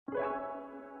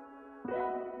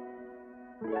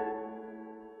Do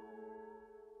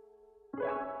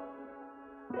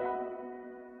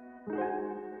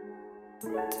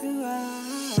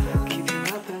I keep you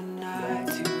up at night?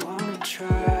 Do you wanna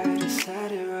try to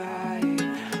set it right?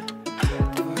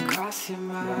 Do I cross your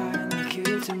mind like you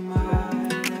do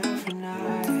mine every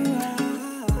night?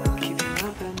 Keep you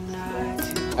up at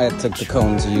night. I took the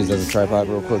cone to use as a tripod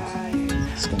real quick.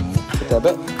 Just gonna put that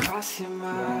back. Cross your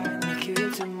mind like you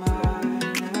do mine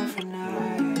every night.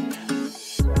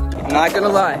 Not gonna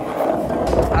lie,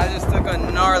 I just took a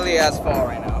gnarly ass fall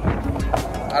right now.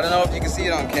 I don't know if you can see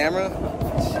it on camera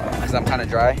because I'm kind of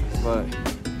dry, but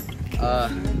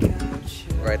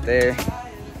right there,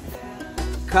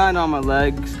 kind of on my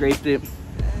leg, scraped it.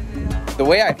 The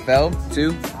way I fell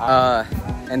too,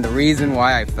 and the reason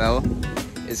why I fell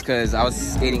is because I was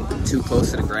skating too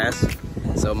close to the grass,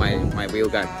 so my wheel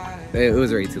it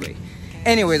was already too late.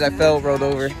 Anyways, I fell, rolled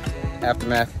over,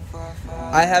 aftermath.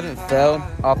 I haven't fell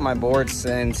off my board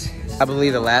since I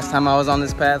believe the last time I was on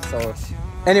this path, so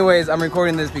anyways, I'm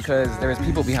recording this because there's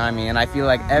people behind me, and I feel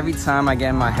like every time I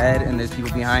get in my head and there's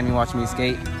people behind me watching me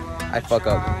skate, I fuck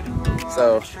up.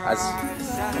 So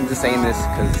I'm just saying this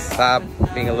because stop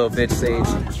being a little bitch, Sage.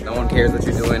 No one cares what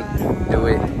you're doing. Do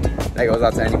it. That goes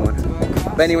out to anyone.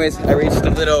 But anyways, I reached a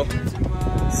little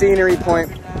scenery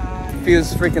point.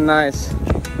 Feels freaking nice.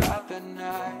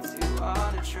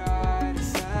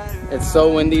 It's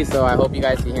so windy, so I hope you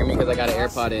guys can hear me because I got an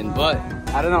AirPod in. But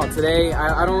I don't know, today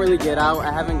I don't really get out.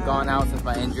 I haven't gone out since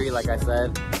my injury, like I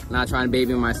said. I'm not trying to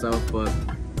baby myself, but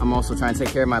I'm also trying to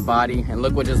take care of my body. And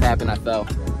look what just happened, I fell.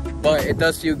 But it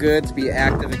does feel good to be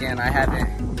active again. I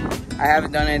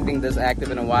haven't done anything this active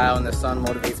in a while, and the sun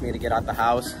motivates me to get out the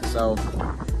house. So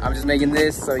I'm just making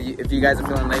this, so if you guys are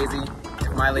feeling lazy,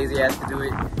 if my lazy ass can do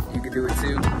it, you can do it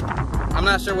too. I'm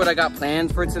not sure what I got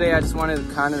planned for today. I just wanted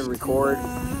to kind of record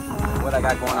what I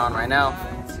got going on right now.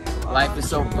 Life is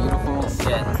so beautiful,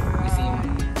 yet we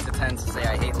seem to tend to say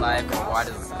I hate life, or why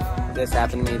does this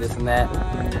happen to me, this and that.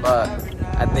 But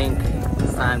I think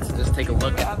it's time to just take a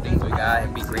look at the things we got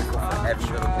and be grateful for every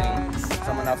little thing.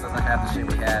 Someone else doesn't have the shit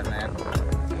we have, man.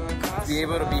 To be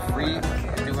able to be free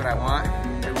and do what I want,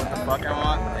 do what the fuck I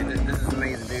want, like, this is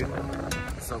amazing, dude.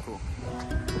 It's so cool.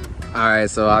 Alright,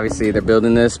 so obviously they're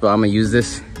building this, but I'm gonna use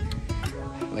this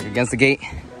like against the gate.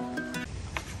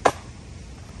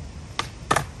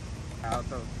 I'll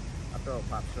throw a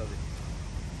pop shove it.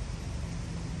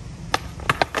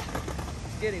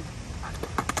 Get him.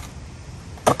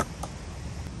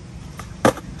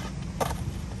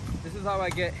 This is how I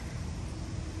get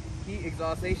heat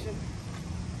exhaustion.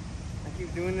 I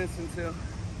keep doing this until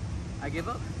I give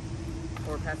up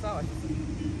or pass out, I should say.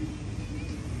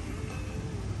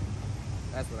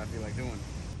 That's what I feel like doing.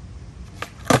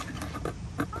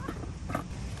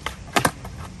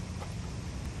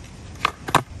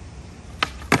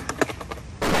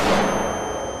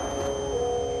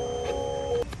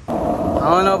 I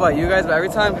don't know about you guys, but every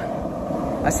time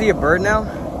I see a bird now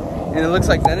and it looks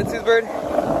like DESI'S bird,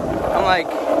 I'm like,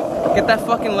 get that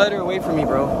fucking letter away from me,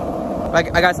 bro.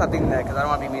 Like, I gotta stop thinking that because I don't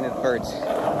want to be mean to the birds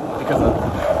because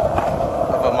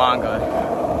of a manga.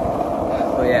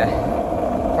 But yeah,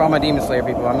 for all my Demon Slayer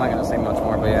people, I'm not gonna say much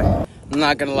more, but yeah. I'm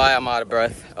not gonna lie, I'm out of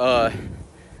breath. I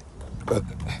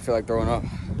feel like throwing up.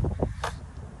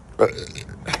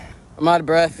 I'm out of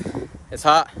breath. It's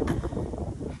hot.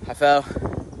 I fell.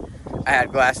 I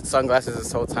had sunglasses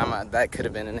this whole time. That could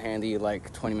have been in handy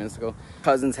like 20 minutes ago.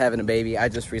 Cousin's having a baby. I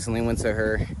just recently went to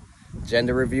her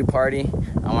gender review party.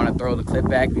 I want to throw the clip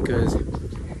back because,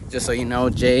 just so you know,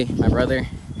 Jay, my brother,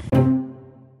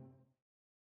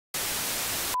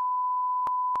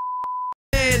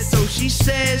 so she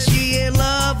says she in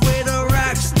love with a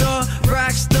rock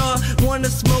star, wanna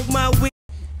smoke my weed.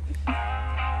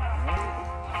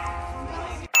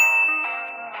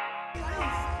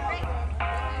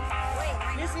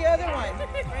 Here's the other one.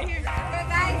 Right here. Okay,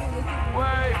 guys.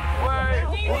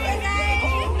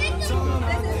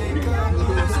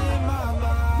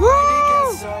 woo!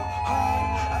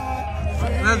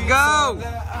 Let's go!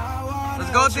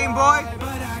 Let's go, team boy!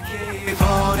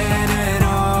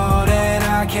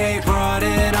 I keep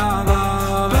running on,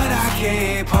 but I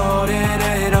keep holding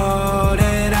it on,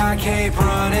 and I keep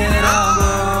running on.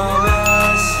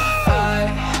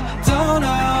 I don't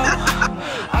know.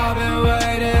 I've been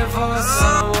waiting for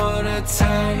someone to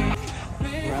take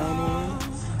me on.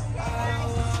 I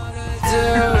wanna do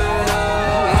it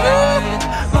all.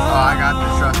 Oh, I got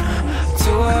this truck.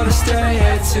 To wanna stay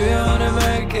here, to wanna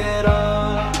make it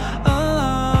all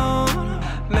alone.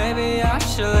 Maybe I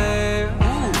should leave.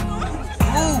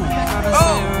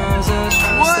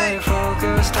 What?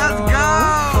 Let's go!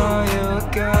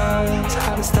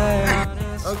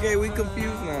 Okay, we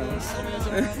confused now.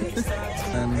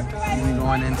 And we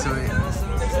going into it.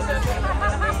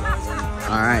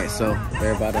 Alright, so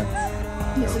we're about to...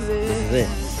 This is it.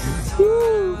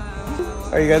 Woo.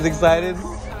 Are you guys excited?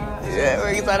 Yeah,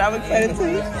 we're excited. I'm excited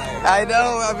too. I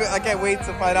know. I can't wait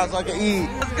to find out so I can eat.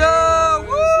 Let's go!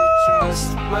 Woo!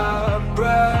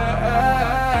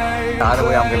 Either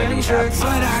way, I'm gonna be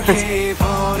happy.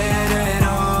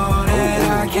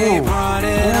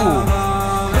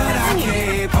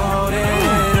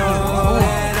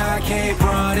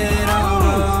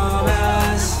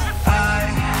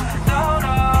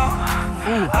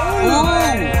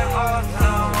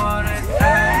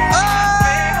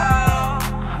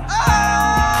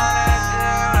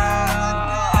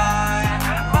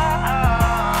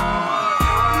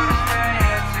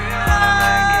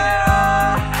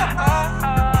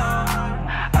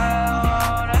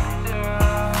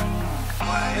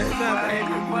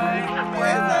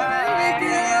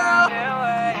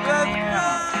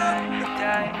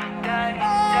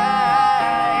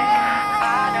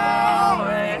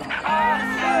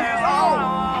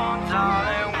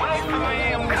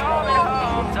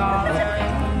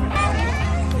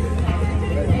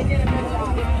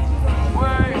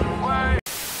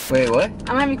 Wait, what? I'm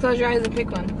gonna have you close your eyes and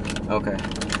pick one. Okay.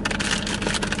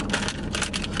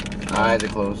 Eyes are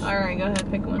closed. Alright, go ahead,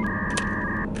 pick one.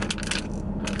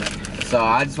 So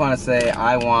I just want to say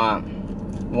I want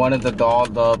one of the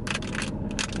dolled up,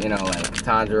 you know, like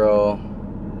Tanjiro.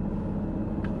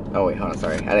 Oh wait, hold on,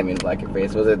 sorry. I didn't mean to black your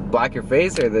face. Was it black your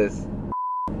face or this?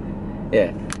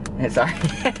 Yeah. Sorry.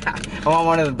 I want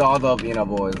one of the dolled up, you know,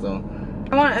 boys though.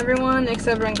 I want everyone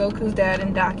except Rengoku's dad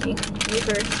and Daki. You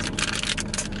first.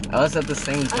 Us at the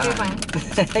same time. Okay, fine.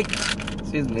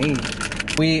 Excuse me.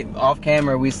 We, off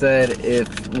camera, we said if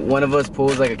one of us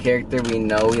pulls like a character we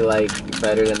know we like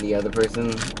better than the other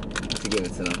person, to give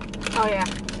it to them. Oh yeah.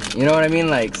 You know what I mean?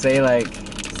 Like, say like...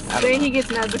 Say he gets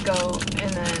Nezuko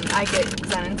and then I get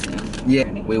Zenitsu.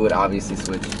 Yeah, we would obviously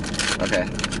switch. Okay.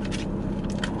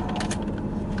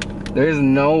 There's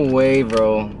no way,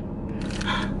 bro.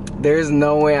 There's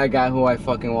no way I got who I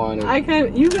fucking wanted.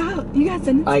 You got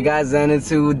Zenitsu. I got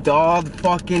Zenitsu dolled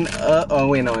fucking up. Oh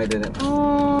wait, no, I didn't.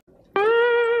 Oh.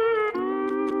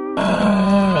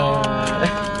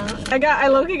 I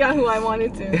low-key got who I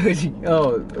wanted to.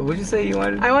 Oh, what'd you say you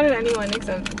wanted? I wanted anyone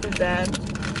except his dad.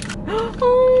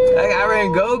 Oh. I got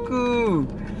Rengoku.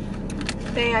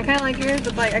 Dang, I kind of like yours,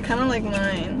 but like I kind of like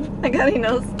mine. I got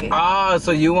Inosuke. Oh,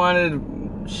 so you wanted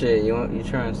shit? You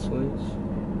trying to switch?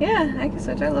 Yeah, I can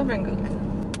switch. I love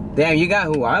Rengoku. Damn, you got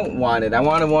who I wanted. I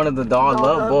wanted one of the doll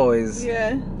love boys.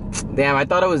 Yeah. Damn, I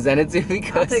thought it was Zenitsu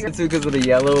because of the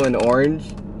yellow and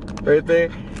orange right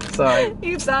there. Sorry.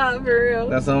 You thought for real.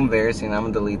 That's so embarrassing. I'm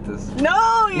gonna delete this.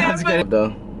 No, yeah. That's good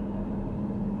though.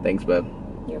 Thanks, bub.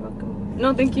 You're welcome.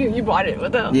 No, thank you. You bought it.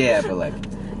 What the hell? Yeah, but like.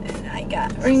 And I got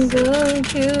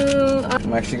Rengoku.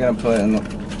 I'm actually gonna put an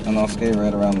Inosuke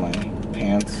right around my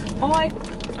pants. Oh, I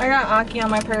got Aki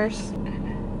on my purse.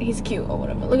 He's cute or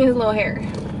whatever. Look at his little hair.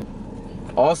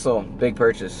 Also, big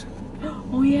purchase.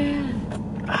 Oh yeah.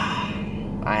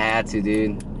 I had to,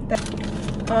 dude.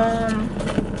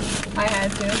 I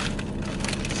had to.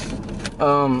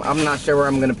 I'm not sure where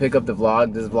I'm gonna pick up the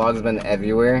vlog. This vlog's been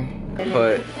everywhere.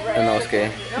 But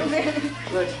Inosuke.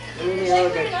 Look,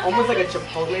 almost like a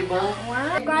Chipotle bowl.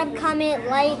 Subscribe, comment,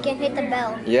 like, and hit the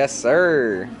bell. Yes,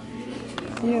 sir.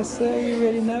 Yes, sir. You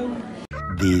already know.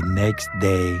 The next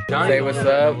day. Say what's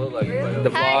up. The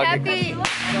vlog. Happy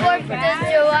 4th of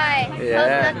July. Yeah.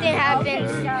 Hope nothing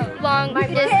happens long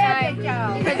this time.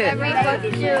 Because every 4th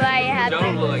of July it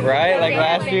happens. Right? Like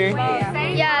last year?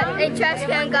 Yeah, the trash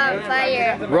can got on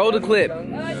fire. Roll the clip.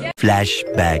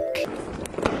 Flashback.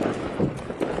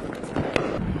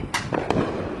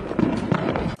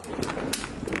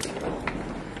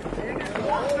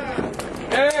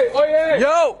 Hey, oh yeah!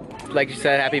 Yo! Like you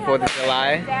said, happy 4th of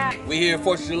July. We here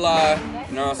 4th of July,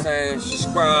 you know what I'm saying?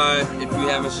 Subscribe if you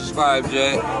haven't subscribed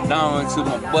yet. Down to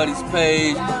my buddy's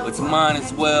page, but to mine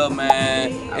as well,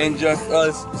 man. And just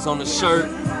us, it's on the shirt.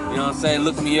 You know what I'm saying?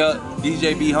 Look me up,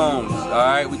 DJ B Holmes.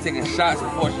 Alright, we taking shots for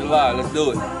 4th of July. Let's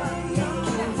do it.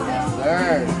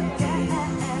 Sir.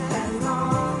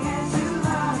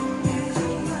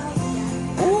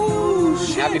 Ooh,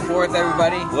 shit. Happy 4th,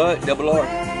 everybody. What? Double R.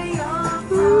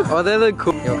 Oh, they look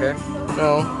cool. You okay?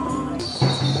 No.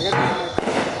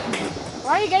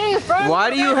 Why are you getting in front? Why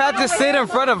do you have to sit in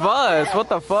front of us? What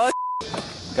the fuck?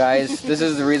 Guys, this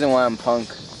is the reason why I'm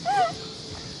punk.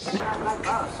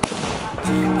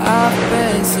 I've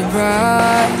been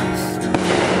surprised,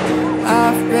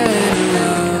 I've been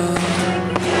alone,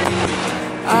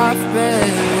 I've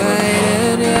been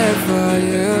waiting here for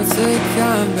you.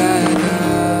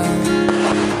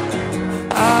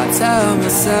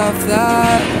 myself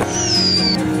that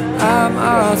I'm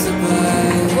all to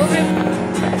blame.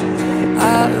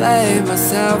 I lay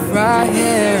myself right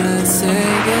here and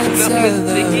sing into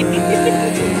the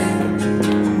rain.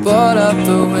 Board up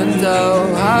the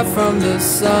window, hide from the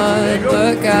sun.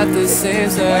 Look at the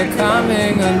seams, they're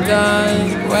coming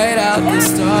undone. Wait out the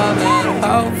storm and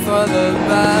hope for the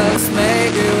best.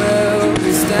 Maybe we'll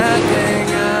be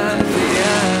standing at the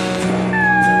end.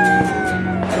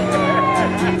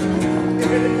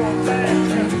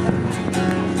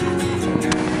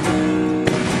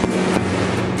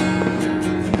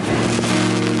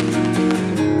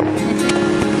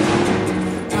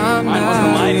 I'm not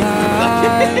alive.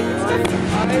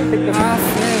 I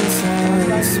feel so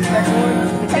small.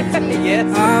 Yes.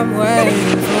 I'm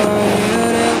waiting for you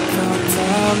to come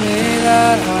tell me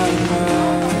that I'm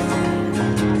wrong.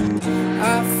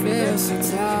 I feel so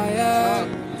tired.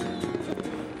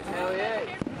 Hell yeah.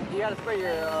 You gotta spray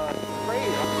your spray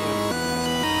on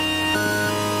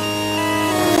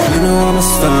You know I'm a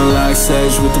stunner like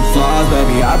Sage with the flaws,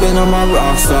 baby. I've been on my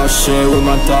rockstar shit with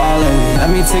my darling. Let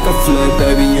me take a flip,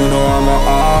 baby. You know I'm an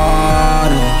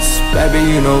artist, baby.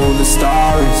 You know who the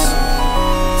star is.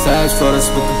 Sage for us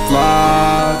with the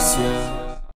vlogs, yeah.